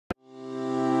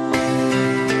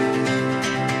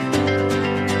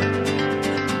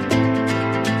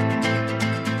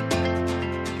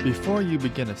Before you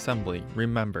begin assembly,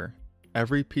 remember,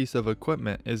 every piece of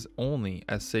equipment is only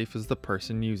as safe as the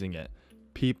person using it.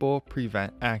 People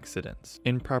prevent accidents.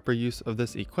 Improper use of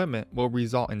this equipment will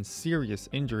result in serious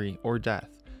injury or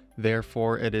death.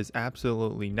 Therefore, it is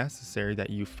absolutely necessary that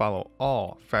you follow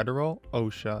all federal,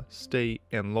 OSHA, state,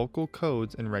 and local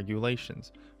codes and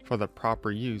regulations for the proper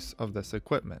use of this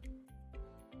equipment.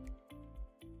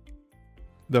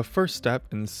 The first step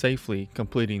in safely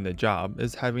completing the job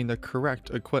is having the correct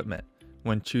equipment.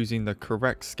 When choosing the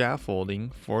correct scaffolding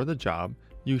for the job,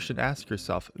 you should ask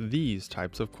yourself these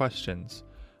types of questions.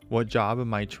 What job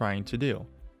am I trying to do?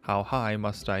 How high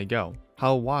must I go?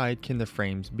 How wide can the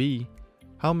frames be?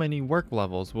 How many work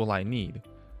levels will I need?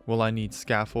 Will I need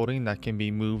scaffolding that can be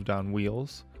moved on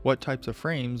wheels? What types of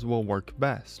frames will work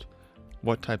best?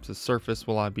 What types of surface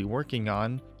will I be working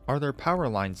on? Are there power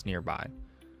lines nearby?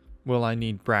 Will I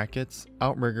need brackets,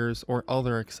 outriggers, or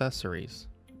other accessories?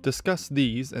 Discuss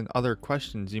these and other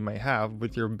questions you may have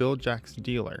with your BuildJax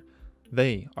dealer.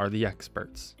 They are the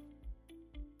experts.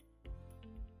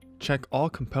 Check all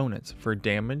components for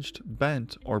damaged,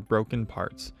 bent, or broken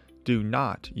parts. Do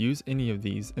not use any of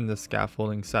these in the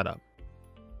scaffolding setup.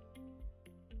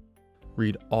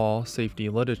 Read all safety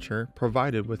literature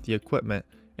provided with the equipment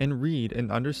and read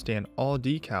and understand all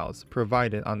decals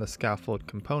provided on the scaffold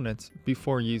components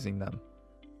before using them.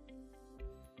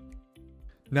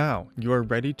 Now you are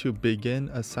ready to begin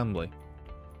assembly.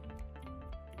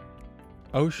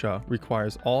 OSHA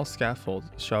requires all scaffolds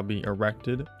shall be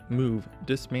erected, moved,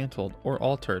 dismantled, or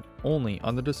altered only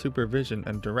under the supervision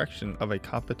and direction of a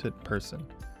competent person.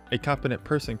 A competent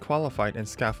person qualified in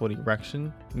scaffold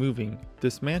erection, moving,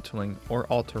 dismantling,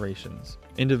 or alterations.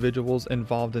 Individuals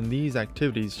involved in these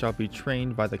activities shall be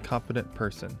trained by the competent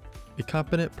person. A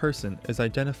competent person is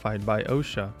identified by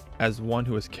OSHA as one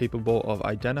who is capable of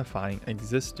identifying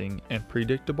existing and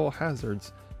predictable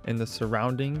hazards in the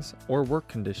surroundings or work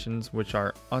conditions which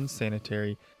are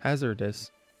unsanitary,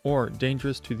 hazardous, or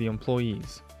dangerous to the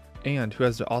employees, and who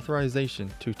has the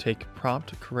authorization to take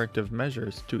prompt corrective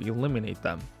measures to eliminate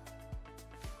them.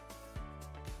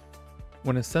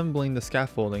 When assembling the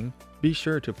scaffolding, be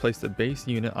sure to place the base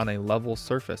unit on a level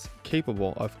surface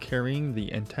capable of carrying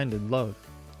the intended load.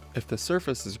 If the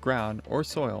surface is ground or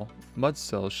soil, mud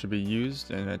sills should be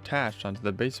used and attached onto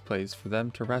the base plates for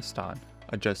them to rest on.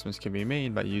 Adjustments can be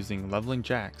made by using leveling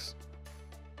jacks.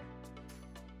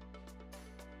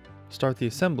 Start the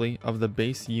assembly of the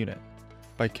base unit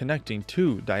by connecting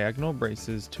 2 diagonal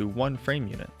braces to one frame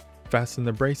unit. Fasten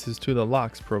the braces to the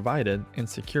locks provided and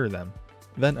secure them.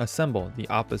 Then assemble the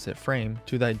opposite frame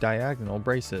to the diagonal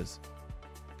braces.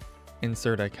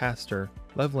 Insert a caster,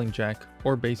 leveling jack,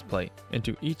 or base plate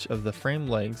into each of the frame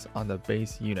legs on the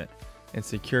base unit and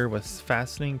secure with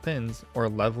fastening pins or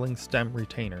leveling stem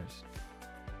retainers.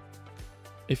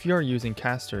 If you are using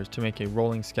casters to make a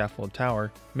rolling scaffold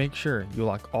tower, make sure you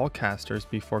lock all casters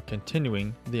before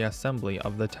continuing the assembly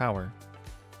of the tower.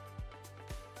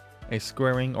 A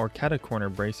squaring or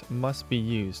catacorner brace must be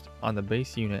used on the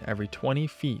base unit every 20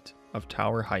 feet of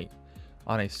tower height,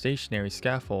 on a stationary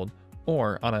scaffold,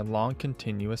 or on a long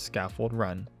continuous scaffold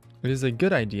run. It is a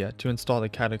good idea to install the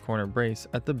catacorner brace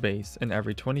at the base and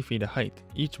every 20 feet of height,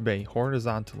 each bay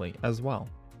horizontally as well.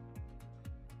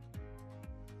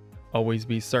 Always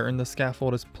be certain the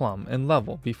scaffold is plumb and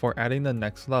level before adding the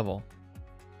next level.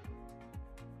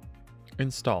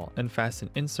 Install and fasten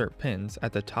insert pins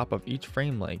at the top of each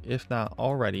frame leg if not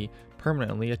already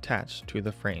permanently attached to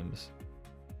the frames.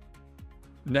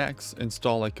 Next,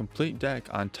 install a complete deck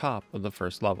on top of the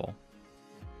first level.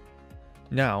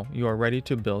 Now you are ready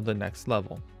to build the next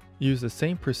level. Use the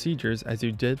same procedures as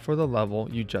you did for the level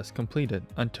you just completed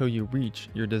until you reach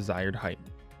your desired height.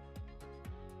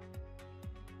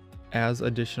 As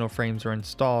additional frames are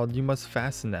installed, you must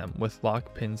fasten them with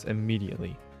lock pins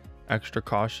immediately. Extra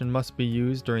caution must be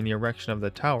used during the erection of the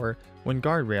tower when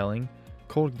guard railing,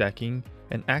 cold decking,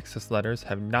 and access letters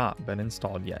have not been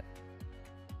installed yet.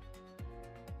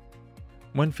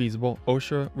 When feasible,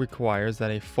 OSHA requires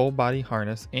that a full body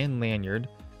harness and lanyard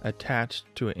attached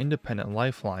to an independent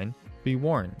lifeline be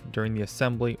worn during the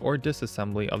assembly or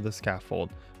disassembly of the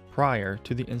scaffold prior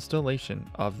to the installation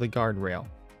of the guardrail.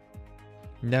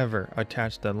 Never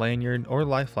attach the lanyard or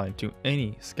lifeline to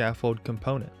any scaffold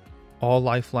component. All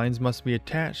lifelines must be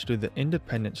attached to the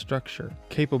independent structure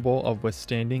capable of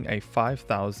withstanding a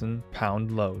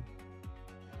 5,000-pound load.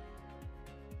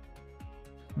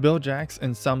 BuildJax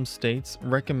in some states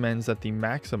recommends that the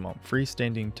maximum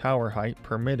freestanding tower height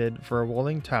permitted for a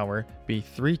rolling tower be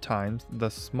 3 times the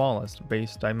smallest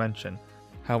base dimension.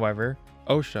 However,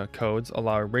 OSHA codes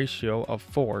allow a ratio of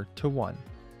 4 to 1.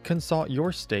 Consult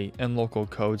your state and local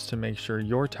codes to make sure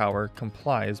your tower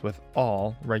complies with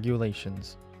all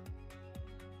regulations.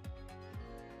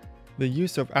 The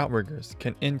use of outriggers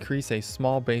can increase a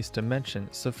small base dimension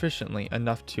sufficiently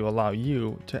enough to allow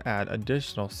you to add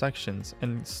additional sections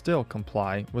and still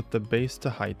comply with the base to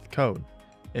height code.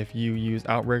 If you use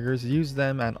outriggers, use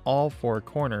them at all 4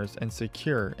 corners and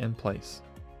secure in place.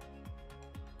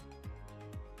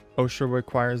 OSHA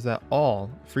requires that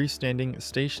all freestanding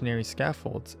stationary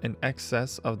scaffolds in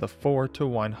excess of the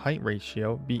 4:1 height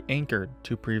ratio be anchored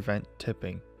to prevent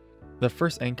tipping. The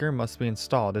first anchor must be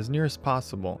installed as near as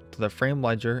possible to the frame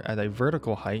ledger at a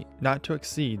vertical height not to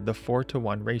exceed the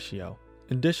 4:1 ratio.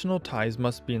 Additional ties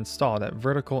must be installed at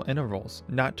vertical intervals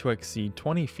not to exceed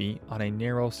 20 feet on a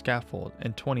narrow scaffold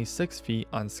and 26 feet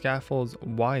on scaffolds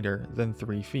wider than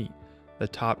 3 feet. The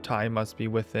top tie must be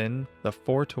within the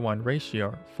 4:1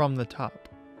 ratio from the top.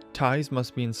 Ties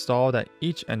must be installed at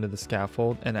each end of the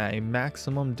scaffold and at a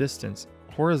maximum distance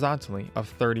horizontally of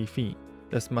 30 feet.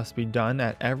 This must be done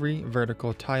at every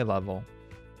vertical tie level.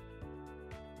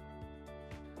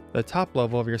 The top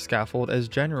level of your scaffold is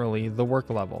generally the work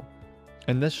level,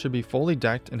 and this should be fully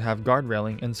decked and have guard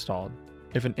railing installed.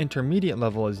 If an intermediate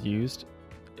level is used,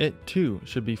 it too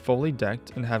should be fully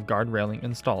decked and have guard railing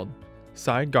installed.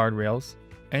 Side guardrails,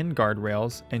 end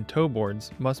guardrails, and toe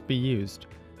boards must be used.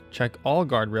 Check all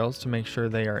guardrails to make sure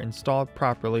they are installed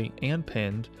properly and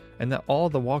pinned, and that all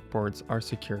the walkboards are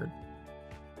secured.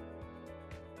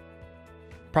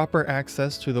 Proper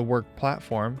access to the work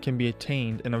platform can be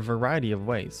attained in a variety of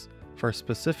ways. For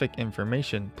specific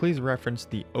information, please reference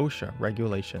the OSHA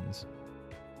regulations.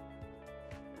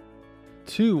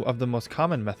 2 of the most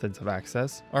common methods of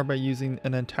access are by using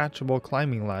an attachable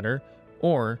climbing ladder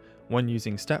or, when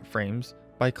using step frames,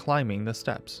 by climbing the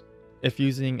steps. If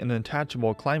using an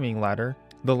attachable climbing ladder,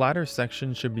 the ladder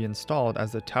section should be installed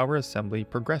as the tower assembly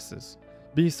progresses.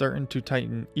 Be certain to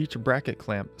tighten each bracket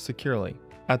clamp securely.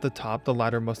 At the top, the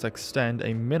ladder must extend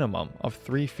a minimum of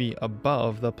 3 feet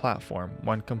above the platform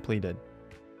when completed.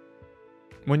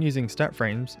 When using step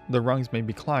frames, the rungs may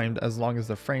be climbed as long as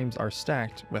the frames are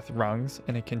stacked with rungs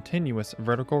in a continuous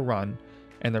vertical run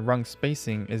and the rung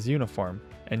spacing is uniform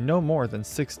and no more than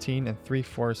 16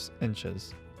 3/4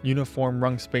 inches. Uniform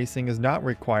rung spacing is not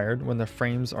required when the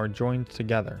frames are joined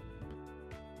together.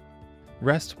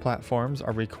 Rest platforms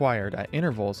are required at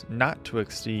intervals not to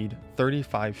exceed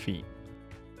 35 feet.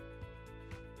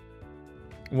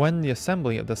 When the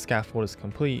assembly of the scaffold is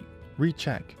complete,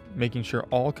 recheck, making sure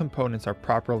all components are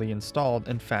properly installed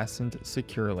and fastened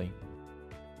securely.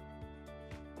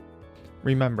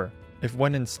 Remember, if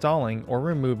when installing or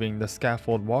removing the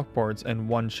scaffold walkboards and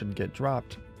one should get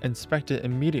dropped, inspect it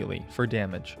immediately for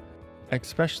damage,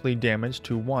 especially damage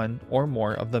to one or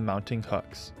more of the mounting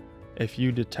hooks. If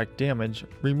you detect damage,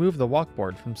 remove the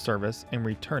walkboard from service and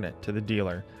return it to the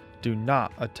dealer. Do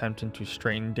not attempt to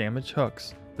straighten damaged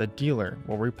hooks. The dealer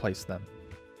will replace them.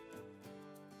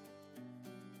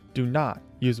 Do not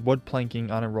use wood planking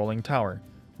on a rolling tower.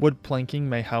 Wood planking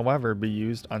may, however, be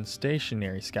used on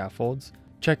stationary scaffolds.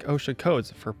 Check OSHA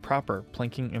codes for proper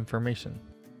planking information.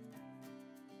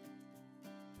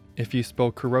 If you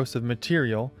spill corrosive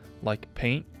material like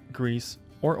paint, grease,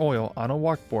 or oil on a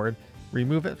walkboard,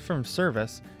 remove it from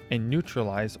service and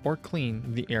neutralize or clean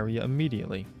the area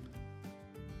immediately.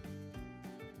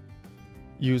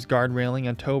 Use guard railing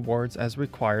and toe boards as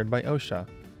required by OSHA.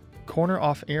 Corner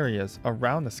off areas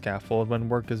around the scaffold when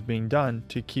work is being done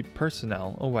to keep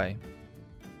personnel away.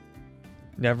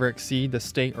 Never exceed the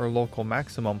state or local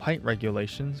maximum height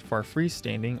regulations for a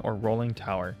freestanding or rolling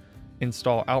tower.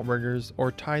 Install outriggers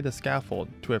or tie the scaffold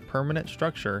to a permanent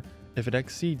structure if it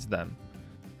exceeds them.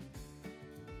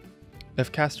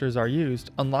 If casters are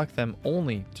used, unlock them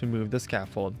only to move the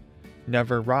scaffold.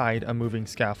 Never ride a moving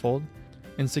scaffold,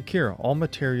 and secure all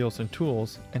materials and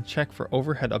tools and check for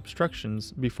overhead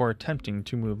obstructions before attempting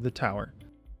to move the tower.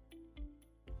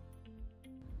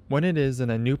 When it is in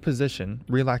a new position,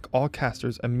 relax all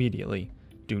casters immediately.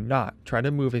 Do not try to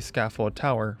move a scaffold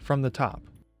tower from the top.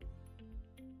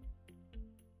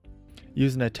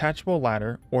 Use an attachable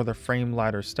ladder or the frame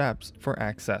ladder steps for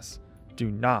access.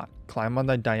 Do not climb on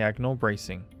the diagonal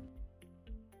bracing.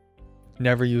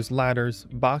 Never use ladders,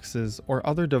 boxes, or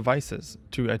other devices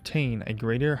to attain a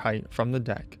greater height from the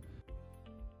deck.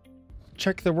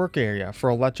 Check the work area for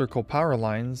electrical power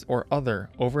lines or other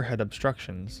overhead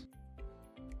obstructions.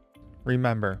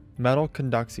 Remember, metal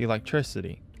conducts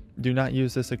electricity. Do not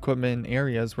use this equipment in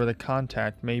areas where the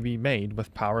contact may be made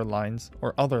with power lines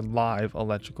or other live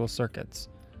electrical circuits.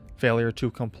 Failure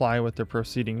to comply with the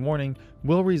preceding warning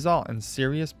will result in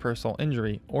serious personal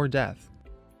injury or death.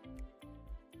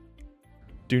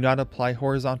 Do not apply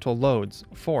horizontal loads,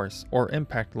 force, or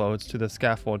impact loads to the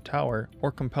scaffold tower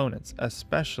or components,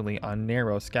 especially on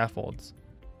narrow scaffolds.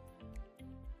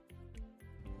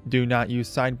 Do not use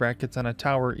side brackets on a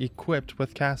tower equipped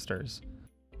with casters.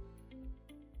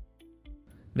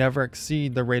 Never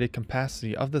exceed the rated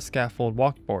capacity of the scaffold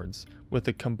walkboards with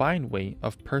the combined weight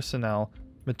of personnel,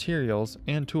 materials,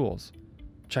 and tools.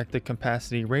 Check the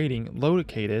capacity rating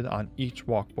located on each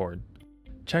walkboard.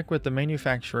 Check with the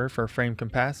manufacturer for frame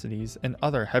capacities and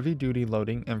other heavy-duty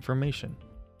loading information.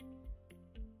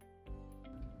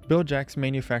 BuildJacks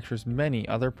manufactures many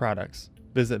other products.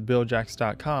 Visit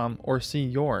BuildJacks.com or see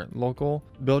your local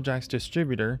BuildJacks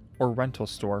distributor or rental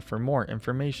store for more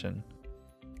information.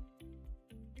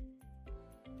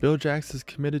 BuildJacks is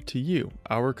committed to you,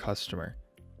 our customer.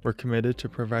 We're committed to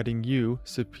providing you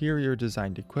superior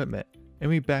designed equipment, and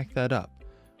we back that up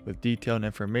with detailed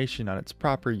information on its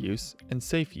proper use and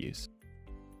safe use.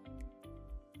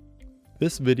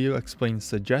 This video explains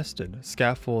suggested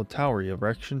scaffold tower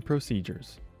erection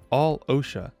procedures. All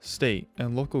OSHA, state,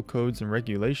 and local codes and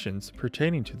regulations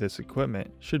pertaining to this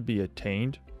equipment should be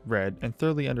attained, read, and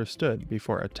thoroughly understood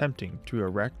before attempting to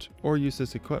erect or use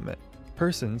this equipment.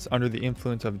 Persons under the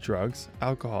influence of drugs,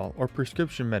 alcohol, or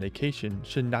prescription medication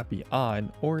should not be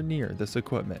on or near this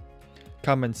equipment.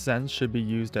 Common sense should be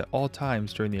used at all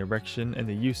times during the erection and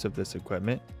the use of this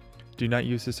equipment. Do not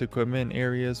use this equipment in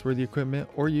areas where the equipment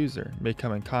or user may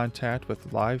come in contact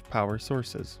with live power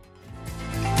sources.